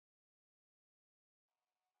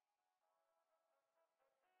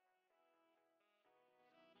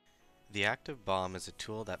The ActiveBOM is a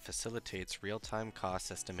tool that facilitates real-time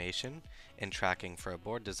cost estimation and tracking for a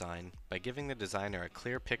board design by giving the designer a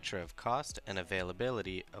clear picture of cost and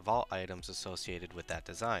availability of all items associated with that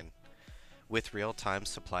design. With real-time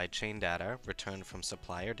supply chain data returned from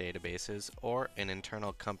supplier databases or an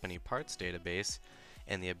internal company parts database,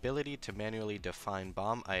 and the ability to manually define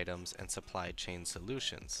BOM items and supply chain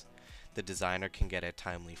solutions, the designer can get a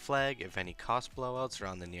timely flag if any cost blowouts are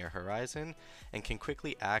on the near horizon and can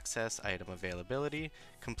quickly access item availability,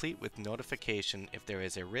 complete with notification if there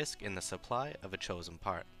is a risk in the supply of a chosen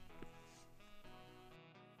part.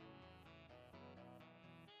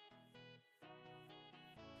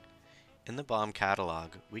 In the BOM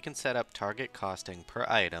catalog, we can set up target costing per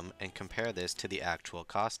item and compare this to the actual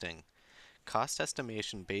costing. Cost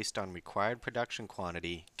estimation based on required production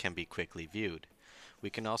quantity can be quickly viewed. We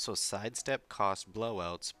can also sidestep cost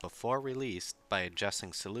blowouts before release by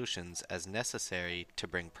adjusting solutions as necessary to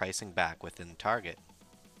bring pricing back within target.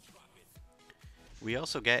 We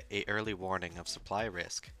also get an early warning of supply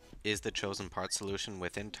risk. Is the chosen part solution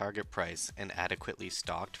within target price and adequately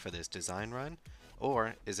stocked for this design run?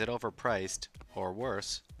 Or is it overpriced, or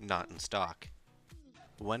worse, not in stock?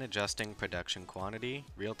 When adjusting production quantity,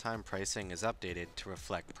 real-time pricing is updated to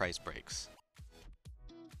reflect price breaks.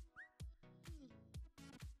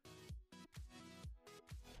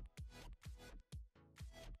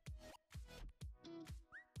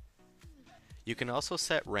 You can also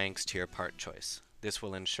set ranks to your part choice. This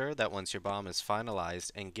will ensure that once your BOM is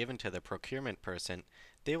finalized and given to the procurement person,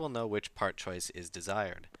 they will know which part choice is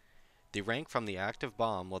desired. The rank from the active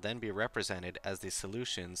BOM will then be represented as the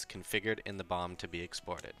solutions configured in the BOM to be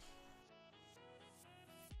exported.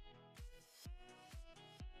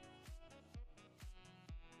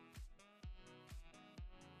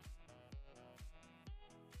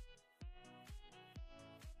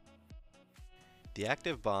 The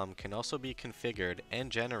active BOM can also be configured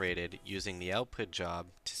and generated using the output job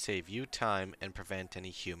to save you time and prevent any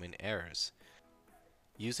human errors.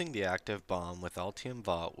 Using the active BOM with Altium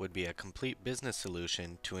Vault would be a complete business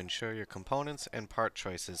solution to ensure your components and part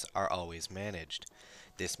choices are always managed.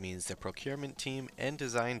 This means the procurement team and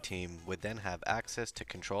design team would then have access to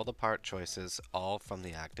control the part choices all from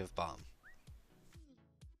the active BOM.